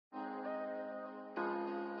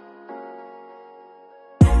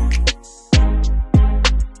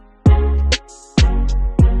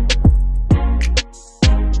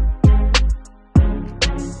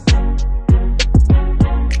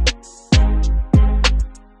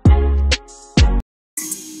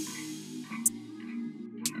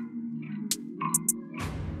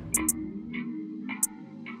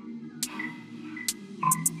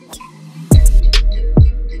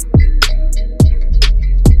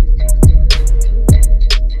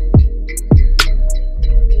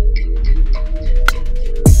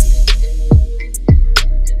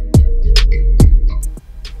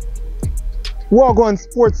Wagwan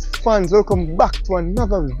sports fans, welcome back to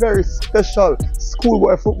another very special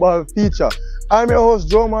schoolboy football feature. I'm your host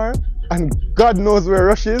Jomar, and God knows where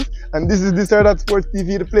Rush is, and this is This or That Sports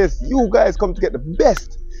TV, the place you guys come to get the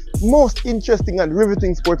best, most interesting and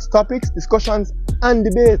riveting sports topics, discussions and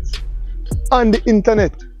debates on the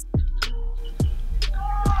internet.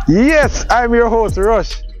 Yes, I'm your host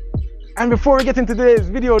Rush. And before we get into today's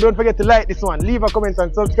video, don't forget to like this one, leave a comment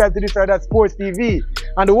and subscribe to This or That Sports TV.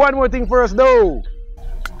 And one more thing for us though.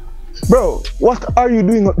 Bro, what are you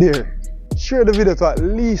doing up there? Share the video to at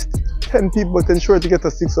least 10 people, but ensure to get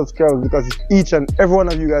us 6 subscribers, because each and every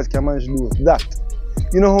one of you guys can manage to do that.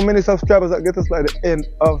 You know how many subscribers that get us by the end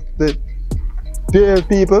of the day,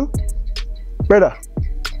 people? Brother,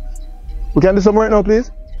 we can do some right now, please?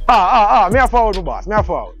 Me a forward, my boss, me a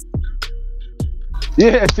forward.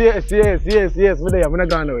 Yes, me there, I'm not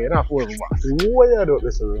going away, not forward, my boss. What are you doing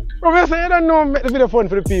this, bro? Bro, I say, I don't know, make the video fun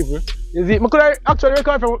for the people. You see, I could actually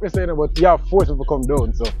record from what you're saying, but you have forced people to come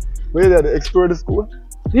down, so. Where you there, explore the school?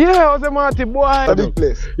 Yeah, I was a Marti boy. A big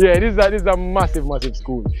place. Yeah, this is a massive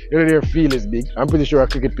school. You know, their field is big. I'm pretty sure a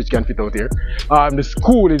cricket pitch can fit out here. The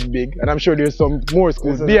school is big, and I'm sure there's some more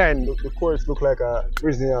schools behind. The courts look like a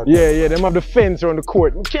prison yard. Yeah, they have the fence around the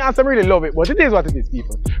court. Chance, I really love it, but it is what it is,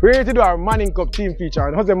 people. We're here to do our Manning Cup team feature,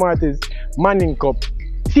 and Jose Marti's Manning Cup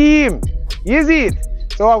team. Easy it.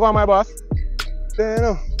 So I go on, my boss. Yeah, you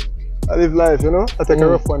know, I live life, you know. I take a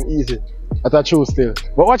rough one easy. That's true still.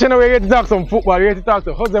 But watch now, we're here to talk some football. We're here to talk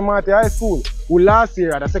to Jose Marti High School, who last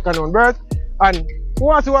year had a second round berth. And who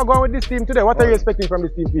wants to go on with this team today? What are you expecting from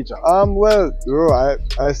this team feature? Well, bro, I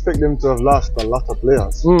expect them to have lost a lot of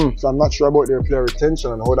players. So I'm not sure about their player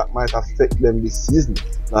retention and how that might affect them this season.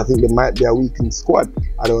 And I think they might be a weakened squad.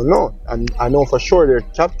 I don't know. And I know for sure their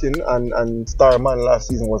captain and star man last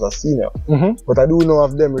season was a senior. But I do know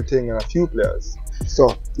of them retaining a few players.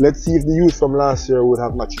 So let's see if the youth from last year would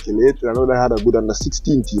have matriculated. I know they had a good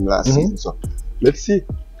under-16 team last season, so let's see.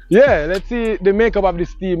 Yeah, let's see the makeup of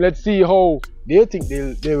this team. Let's see how they think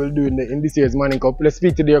they will do in this year's Manning Cup. Let's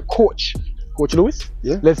speak to their coach, Coach Lewis.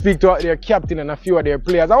 Yeah. Let's speak to their captain and a few of their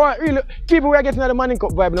players. I want really people who are getting at the Manning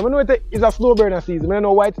Cup vibe. Now, I know it's a slow burner season. I don't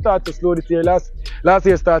know why it started slow this year. Last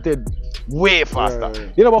year started way faster.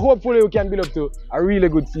 Yeah. You know, but hopefully we can build up to a really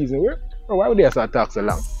good season. Why would they start talk so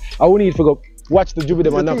long? I will need to go watch the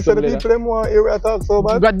Jubilee and knock some of them. People them want area talk so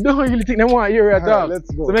bad? But don't really think they want area talk. Let's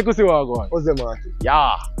go. So make us see what go on. What's the market?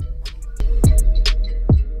 Yeah.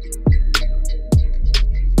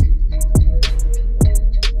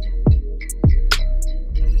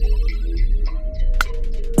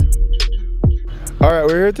 Alright,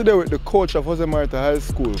 we're here today with the coach of Jose Marti High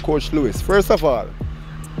School, Coach Lewis. First of all,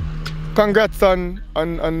 congrats on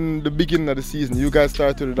the beginning of the season. You guys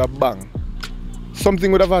started with a bang.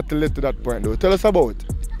 Something would have had to lead to that point though. Tell us about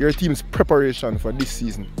your team's preparation for this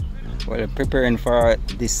season. Well, preparing for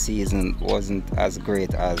this season wasn't as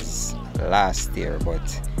great as last year,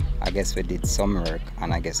 but I guess we did some work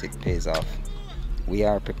and I guess it pays off. We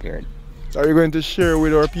are prepared. Are you going to share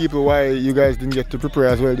with our people why you guys didn't get to prepare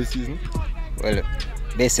as well this season? Well,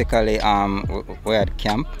 basically we had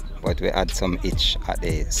camp, but we had some itch at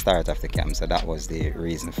the start of the camp, so that was the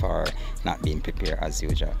reason for not being prepared as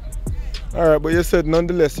usual. Alright, but you said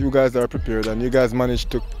nonetheless you guys are prepared and you guys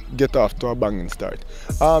managed to get off to a banging start.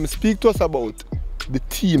 Speak to us about the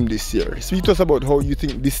team this year. Speak to us about how you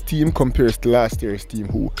think this team compares to last year's team,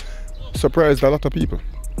 who surprised a lot of people.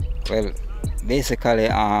 Well, basically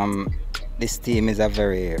this team is a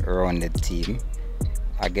very rounded team.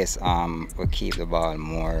 I guess we keep the ball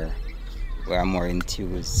more, we are more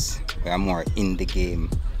enthused, we are more in the game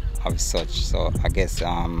of such, so I guess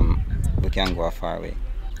we can go far way.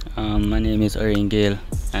 My name is Orion Gale.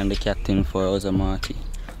 I'm the captain for Jose Marti.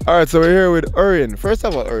 Alright, so we're here with Orion. First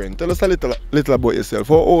of all, Orion, tell us a little about yourself.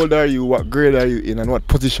 How old are you, what grade are you in, and what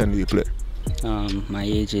position do you play? My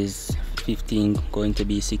age is 15, going to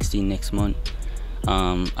be 16 next month.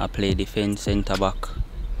 I play defense, centre back,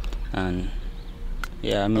 and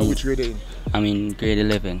yeah, which grade are you in? I'm in grade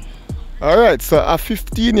 11. Alright, so a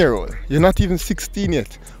 15-year-old, you're not even 16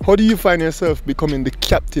 yet. How do you find yourself becoming the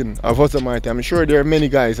captain of Jose Marti? I'm sure there are many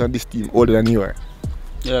guys on this team older than you are.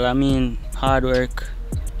 Well, I mean, hard work,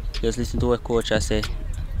 just listen to what coach I say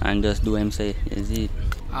and just do what him say, is it.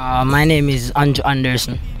 My name is Andrew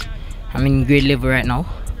Anderson. I'm in grade 11 right now.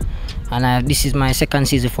 And this is my second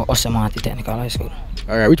season for Jose Marti Technical High School.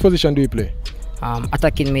 Alright, which position do you play?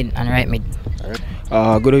 Attacking mid and right mid.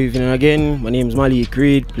 Alright. Good evening again. My name is Malik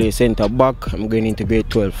Reed, play centre back. I'm going into grade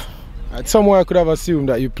 12. Somewhere I could have assumed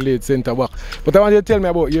that you played centre back. But I want you to tell me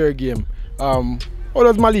about your game. How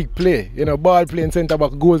does Malik play? You know, ball playing centre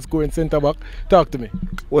back, goal scoring centre back. Talk to me.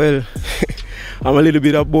 Well, I'm a little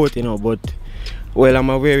bit of both, you know, but well, I'm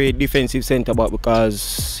a very defensive centre back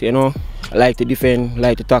because, you know, I like to defend,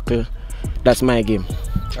 like to tackle. That's my game.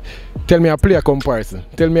 Tell me a player comparison.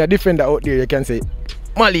 Tell me a defender out there you can say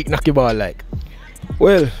Malik knock the ball like.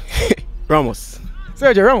 Well, Ramos.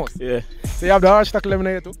 Sergio Ramos? Yeah. So you have the harsh tackle in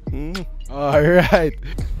there too? Alright.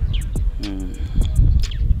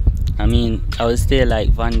 I mean, I would stay like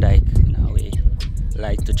Van Dijk in a way.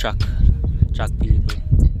 Like to track people.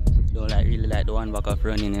 Don't really like the one back up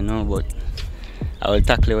running, you know, but I will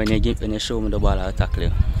tackle you when you show me the ball, I'll tackle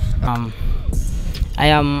you. I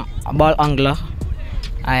am a ball angler.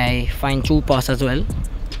 I find true pass as well.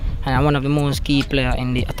 And I'm one of the most key players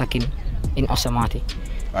in the attacking in Marti.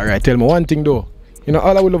 Alright, tell me one thing though. You know,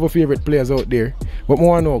 all I will love favorite players out there. But I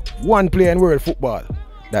want to know one player in world football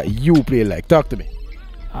that you play like. Talk to me.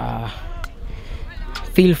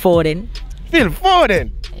 Phil Foden. Phil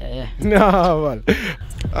Foden? Yeah. No, man.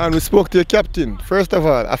 And we spoke to your captain. First of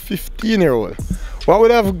all, a 15-year-old. What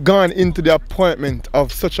would have gone into the appointment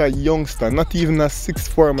of such a youngster, not even a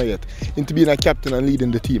sixth former yet, into being a captain and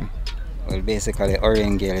leading the team? Well, basically,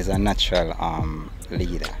 Orion Gale is a natural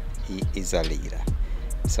leader. He is a leader.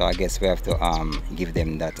 So I guess we have to give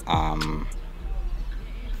them that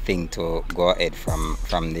thing to go ahead from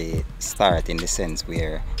the start, in the sense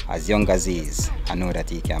where, as young as he is, I know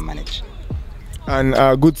that he can manage. And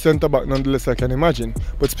a good centre back nonetheless, I can imagine.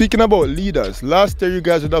 But speaking about leaders, last year you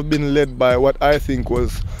guys would have been led by what I think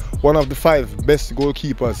was one of the 5 best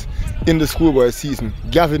goalkeepers in the schoolboy season,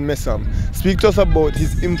 Gavin Messam. Speak to us about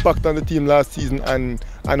his impact on the team last season and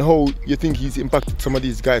how you think he's impacted some of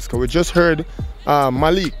these guys. Because we just heard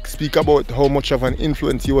Malik speak about how much of an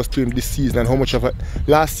influence he was to him this season, and how much of a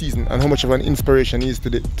last season, and how much of an inspiration he is to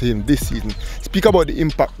him this season. Speak about the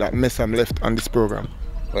impact that Messam left on this program.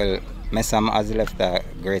 Well, Messam has left a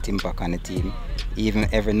great impact on the team. Even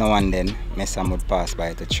every now and then, Messam would pass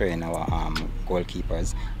by to train our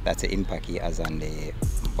goalkeepers. That's the impact he has on the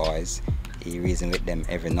boys. He reasons with them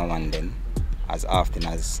every now and then, as often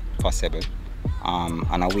as possible.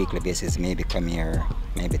 On a weekly basis, maybe come here,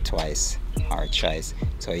 maybe twice or thrice.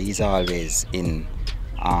 So he's always in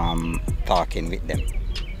talking with them.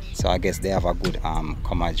 So I guess they have a good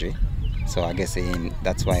camaraderie. So I guess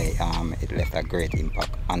that's why it left a great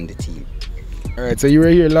impact on the team. Alright, so you were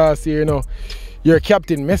here last year, you know. Your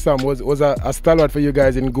captain, Messam, was a stalwart for you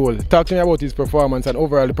guys in goal. Talk to me about his performance and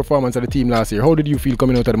overall the performance of the team last year. How did you feel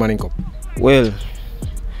coming out of the Manning Cup? Well,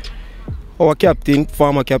 our captain,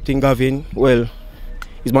 former captain Gavin, well,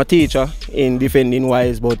 he's my teacher in defending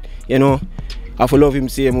wise, but you know, I have to love him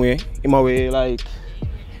same way. In my way, like,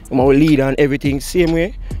 I'm our leader and everything, same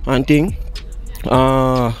way and thing.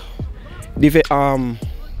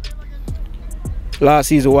 Last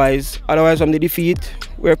season wise, otherwise from the defeat,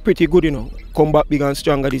 we're pretty good, you know. Come back big and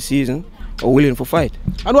stronger this season, are willing for fight.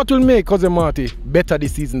 And what will make Cousin Marty better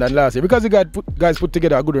this season than last year? Because you guys put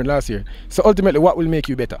together a good run last year. So ultimately, what will make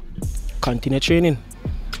you better? Continue training.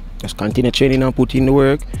 Just continue training and put in the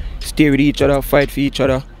work, stay with each other, fight for each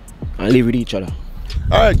other, and live with each other.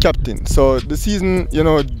 Alright, captain, so the season, you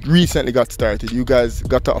know, recently got started. You guys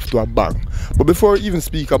got off to a bang. But before we even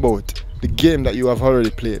speak about the game that you have already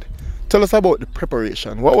played, tell us about the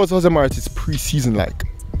preparation. What was Jose Marti's pre-season like?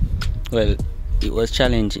 Well, it was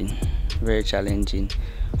challenging, very challenging.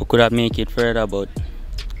 We could have made it further, but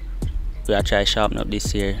we are trying to sharpen up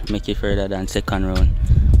this year, make it further than second round.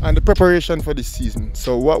 And the preparation for this season,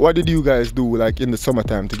 so what did you guys do like in the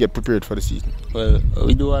summertime to get prepared for the season? Well,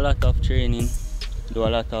 we do a lot of training, do a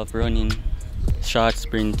lot of running, short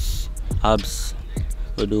sprints, abs.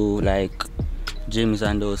 We do like gyms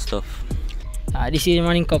and those stuff. This is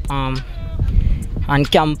Manning Cup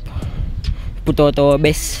and camp, put out our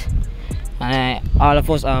best. And all of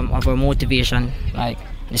us have our motivation, like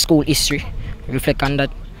the school history, reflect on that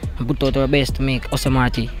and put out our best to make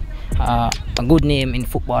Marti a good name in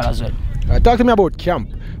football as well. Talk to me about camp.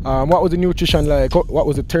 What was the nutrition like? What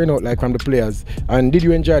was the turnout like from the players? And did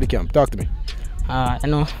you enjoy the camp? Talk to me. You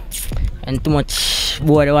know, and too much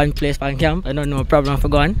bored at one place for camp. I don't know, problem for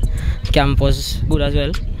going. Camp was good as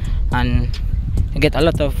well, and you get a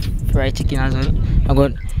lot of fried chicken as well. I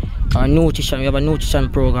got nutrition. We have a nutrition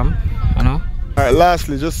program, you know. Alright,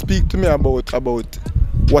 lastly, just speak to me about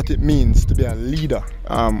what it means to be a leader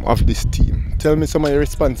of this team. Tell me some of your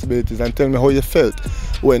responsibilities and tell me how you felt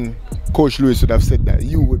when Coach Lewis would have said that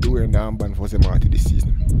you would be wearing the armband for Marti this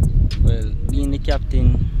season. Well, being the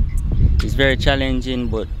captain is very challenging,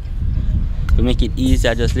 but to make it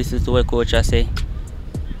easier, just listen to what coach I say.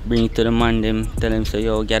 Bring it to the man, them, tell them, so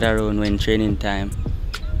yo, get around when training time.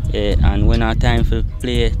 Yeah, and when our time for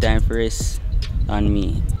play, time for rest on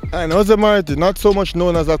me. And Jose Marti, not so much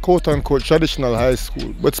known as a quote-unquote traditional high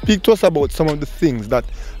school, but speak to us about some of the things that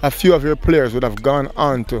a few of your players would have gone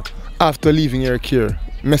on to after leaving your care,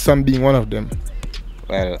 Messam being one of them.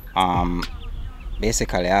 Well,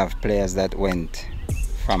 basically I have players that went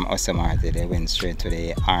from Jose Marti, they went straight to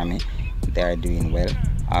the army, they are doing well.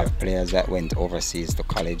 I have players that went overseas to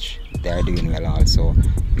college, they are doing well also.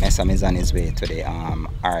 Messam is on his way to the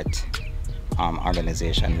art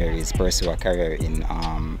organization where he's pursuing a career in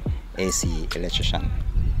AC electrician.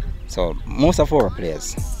 So most of our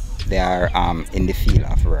players, they are in the field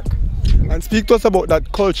of work. And speak to us about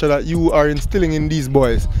that culture that you are instilling in these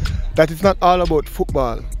boys, that it's not all about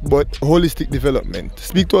football but holistic development.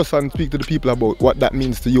 Speak to us and speak to the people about what that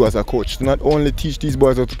means to you as a coach, to not only teach these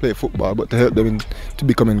boys how to play football but to help them to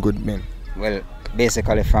becoming good men. Well,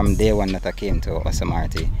 basically from day one that I came to Jose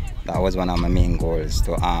Marti, that was one of my main goals,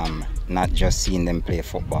 to not just seeing them play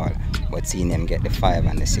football but seeing them get the 5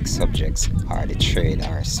 and the 6 subjects or the trade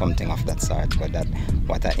or something of that sort, but that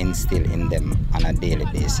what I instill in them on a daily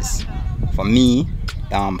basis. For me,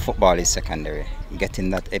 football is secondary. Getting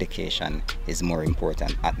that education is more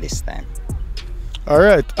important at this time.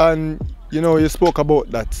 Alright, and you know, you spoke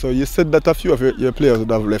about that, so you said that a few of your players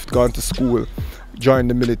would have left, gone to school, joined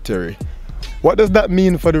the military. What does that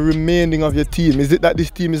mean for the remaining of your team? Is it that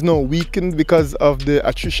this team is now weakened because of the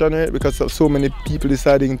attrition rate, because of so many people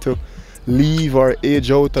deciding to leave or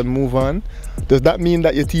age out and move on? Does that mean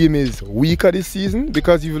that your team is weaker this season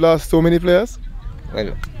because you've lost so many players?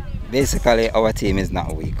 Well, basically our team is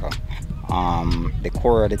not weaker. The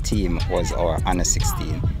core of the team was our under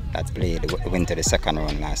 16 that went to the second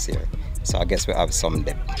round last year. So I guess we have some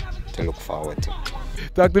depth to look forward to.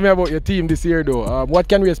 Talk to me about your team this year though. What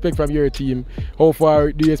can we expect from your team? How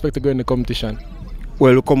far do you expect to go in the competition?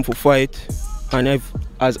 Well, we come for fight, and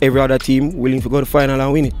as every other team, willing to go to the final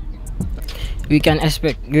and win it. We can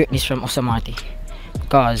expect greatness from Jose Marti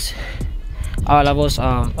because all of us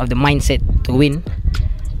have the mindset to win,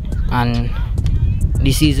 and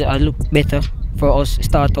this season will look better for us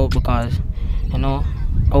start out because, you know,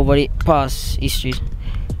 over the past history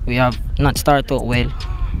we have not started out well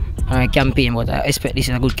on a campaign, but I expect this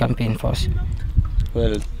is a good campaign for us.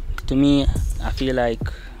 Well, to me, I feel like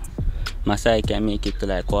my side can make it to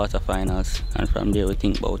like quarterfinals, and from there we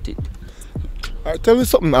think about it. Tell me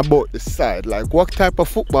something about the side. Like, what type of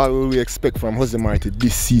football will we expect from Jose Marti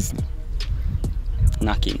this season?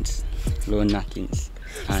 Knockings, low knockings.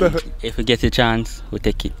 And So, if we get a chance, we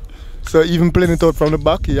take it. so even playing it out from the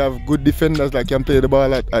back, you have good defenders that can play the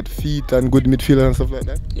ball at feet and good midfielder and stuff like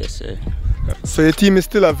that? Yes, sir. So your team is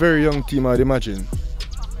still a very young team, I'd imagine.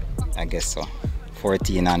 I guess so.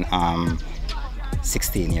 14 and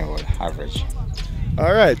 16-year-old average.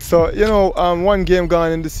 Alright, so you know, one game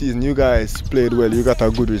gone in the season, you guys played well, you got a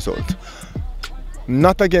good result.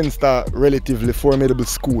 Not against a relatively formidable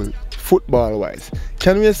school, football-wise.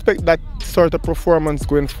 Can we expect that sort of performance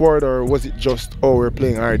going forward, or was it just, oh, we're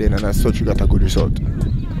playing Arden and as such we got a good result?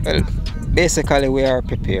 Well, basically we are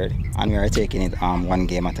prepared and we are taking it one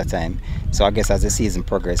game at a time. So I guess as the season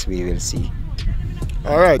progresses we will see.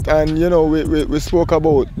 Alright, and you know, we spoke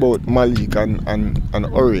about Malik and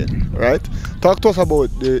Orion, right? Talk to us about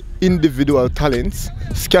the individual talents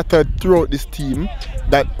scattered throughout this team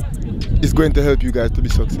that is going to help you guys to be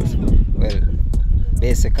successful. Well,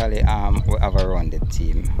 basically we have a rounded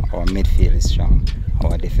team. Our midfield is strong,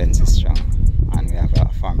 our defense is strong, and we have a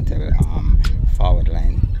formidable forward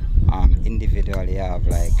line. Individually, you have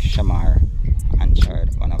like Shamar and Chard,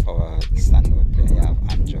 one of our standout players. You have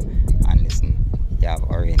Andrew Anderson, you have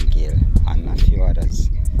Orion Gale, and a few others.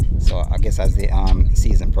 So I guess as the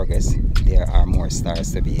season progresses, there are more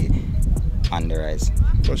stars to be on the rise.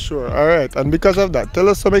 For sure. Alright, and because of that, tell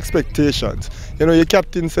us some expectations. You know, your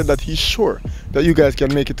captain said that he's sure that you guys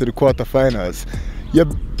can make it to the quarterfinals. Your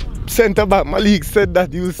centre back Malik said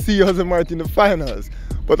that you'll see Jose Marti in the finals.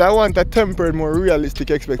 But I want a tempered, more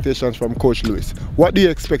realistic expectations from Coach Lewis. What do you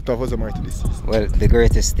expect of Jose Marti this season? Well, the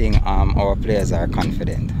greatest thing, our players are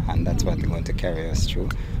confident, and that's what's going to carry us through.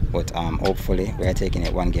 But hopefully, we are taking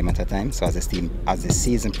it one game at a time. So as the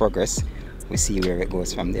season progresses, we see where it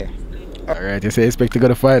goes from there. Alright, you say expect to go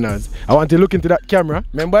to finals. I want you to look into that camera.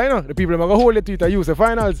 Remember, you know, the people that are going to hold it to it and use the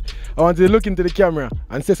finals. I want you to look into the camera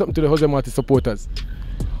and say something to the Jose Marti supporters.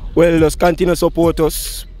 Well, just continue to support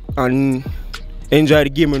us and enjoy the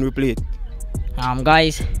game when we play it.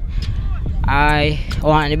 Guys, I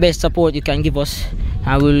want the best support you can give us.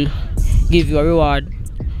 I will give you a reward,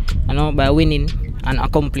 you know, by winning and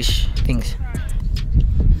accomplish things.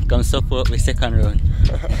 Come support with second round.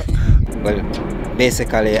 Well,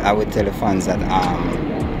 basically, I would tell the fans that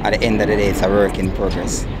at the end of the day, it's a work in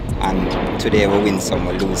progress. And today we win some,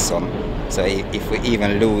 we lose some. So if we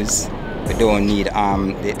even lose, we don't need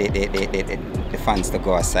the fans to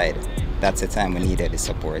go aside. That's the time we needed the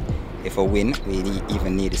support. If we win, we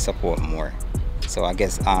even need the support more. So I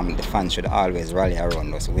guess the fans should always rally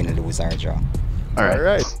around us, win, lose, or draw. All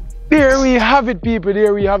right. There we have it, people.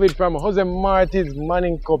 There we have it from Jose Marti's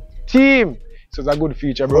Manning Cup team. So it's a good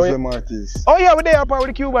feature, bro. Jose Marti's. Oh yeah, we're there part with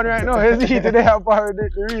the Cuban right now. You see, today are part with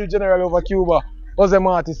the real general over Cuba. Jose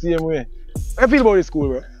Marti, same way. How you feel about this school,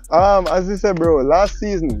 bro? As you said, bro, last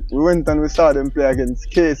season we went and we saw them play against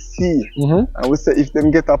KC, and we said if them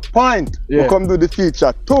get a point, we come do the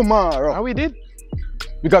feature tomorrow. And we did.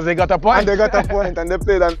 Because they got a point. And they got a point, and they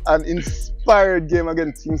played an inspired game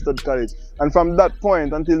against Kingston College. And from that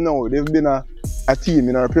point until now, they've been a team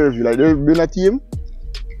in our purview. Like they've been a team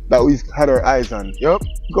that we've had our eyes on. Yup.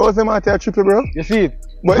 Go to Marti a triple, bro. You see it?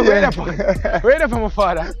 But where there from my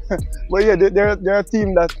father? But yeah, they're a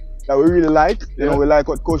team that we really like. You know, we like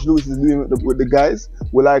what Coach Lewis is doing with the guys.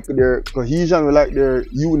 We like their cohesion. We like their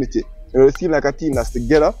unity. You know, they seem like a team that's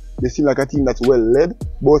together. They seem like a team that's well led,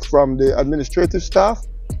 both from the administrative staff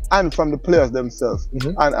and from the players themselves.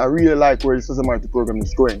 And I really like where the Jose Marti program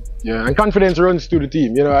is going. Yeah, and confidence runs through the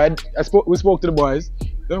team. You know, we spoke to the boys.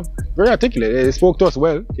 You know, very articulate. They spoke to us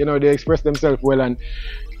well. You know, they expressed themselves well, and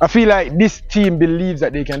I feel like this team believes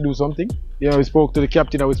that they can do something. You know, we spoke to the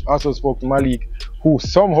captain. I also spoke to Malik, who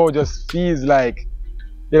somehow just feels like,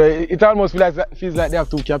 you know, it almost feels like they have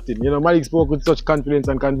two captains. You know, Malik spoke with such confidence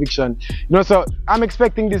and conviction. You know, so I'm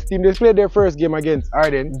expecting this team. They played their first game against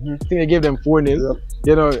Arden. I think they gave them 4-0.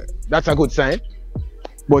 You know, that's a good sign.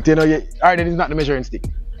 But you know, Arden is not the measuring stick.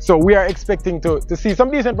 So we are expecting to see some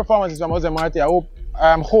decent performances from Jose Marti.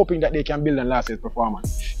 I'm hoping that they can build on last year's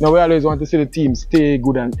performance. You know, we always want to see the team stay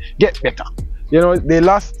good and get better. You know, they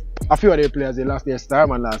lost a few of their players. They lost their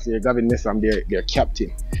starman last year, Gavin Messam, their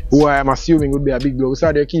captain, who I am assuming would be a big blow. We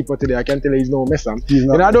saw their keeper today. I can tell you he's no Messam.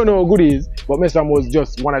 And I don't know how good he is, but Messam was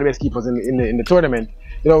just one of the best keepers in the tournament.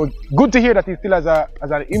 You know, good to hear that he still has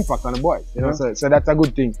an impact on the boys. You know, so that's a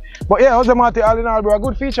good thing. But yeah, Jose Marti, all in all, bro, a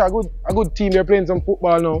good feature, a good team. They're playing some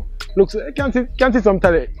football now. Looks, can see some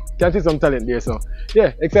talent. Can see some talent there. So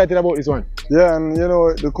yeah, excited about this one. Yeah, and you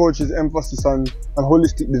know, the coach's emphasis on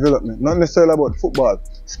holistic development, not necessarily about football.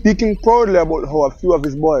 Speaking proudly about how a few of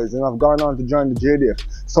his boys, you know, have gone on to join the JDF.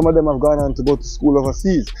 Some of them have gone on to go to school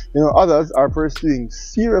overseas. You know, others are pursuing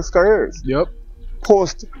serious careers. Yep.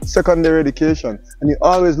 Post-secondary education, and you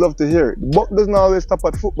always love to hear it. The buck doesn't always stop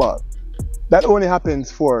at football. That only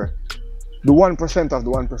happens for the 1% of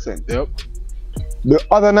the 1%. Yep. The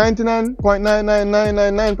other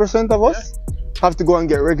 99.99999% of us have to go and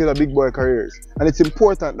get regular big boy careers. And it's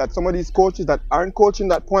important that some of these coaches that aren't coaching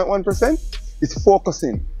that 0.1% is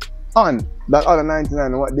focusing on that other 99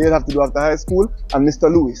 and what they'll have to do after high school. And Mr.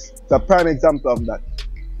 Lewis is a prime example of that.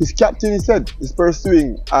 His captain, he said, is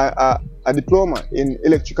pursuing a diploma in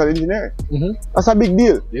electrical engineering. That's a big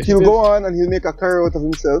deal. Yes, he'll go on and he'll make a career out of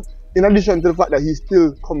himself, in addition to the fact that he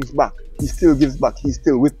still comes back, he still gives back, he's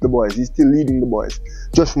still with the boys, he's still leading the boys,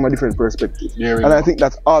 just from a different perspective. And I think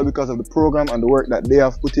that's all because of the program and the work that they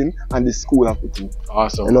have put in and the school have put in.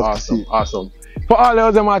 Awesome. For all the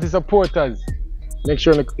Jose Marti supporters, make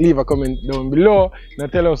sure to leave a comment down below. Now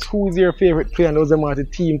tell us who's your favorite player on the Jose Marti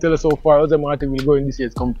team. Tell us how far Jose Marti will go in this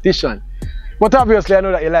year's competition. But obviously I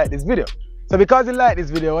know that you like this video. So because you like this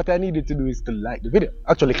video, what I need you to do is to like the video.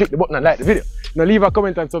 Actually click the button and like the video. Now leave a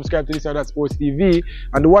comment and subscribe to this or that Sports TV.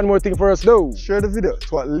 And do one more thing for us though. Share the video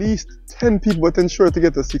to at least 10 people, but ensure to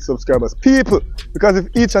get to 6 subscribers. People, because if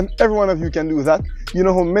each and every one of you can do that, you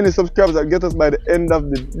know how many subscribers that get us by the end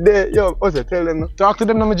of the day. Yo, what's it? Tell them. Talk to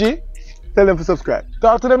them, no, G. Tell them to subscribe.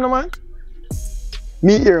 Talk to them, no, man.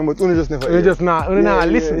 Me hearing, but only just never hear. You just not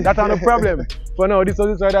listen. That's not the problem. For now, this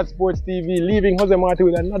was That Sports TV, leaving Jose Marti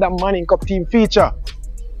with another Manning Cup team feature.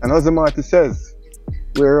 And Jose Marti says,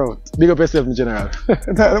 we're out. Big up yourself in general.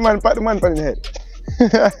 the man in the head.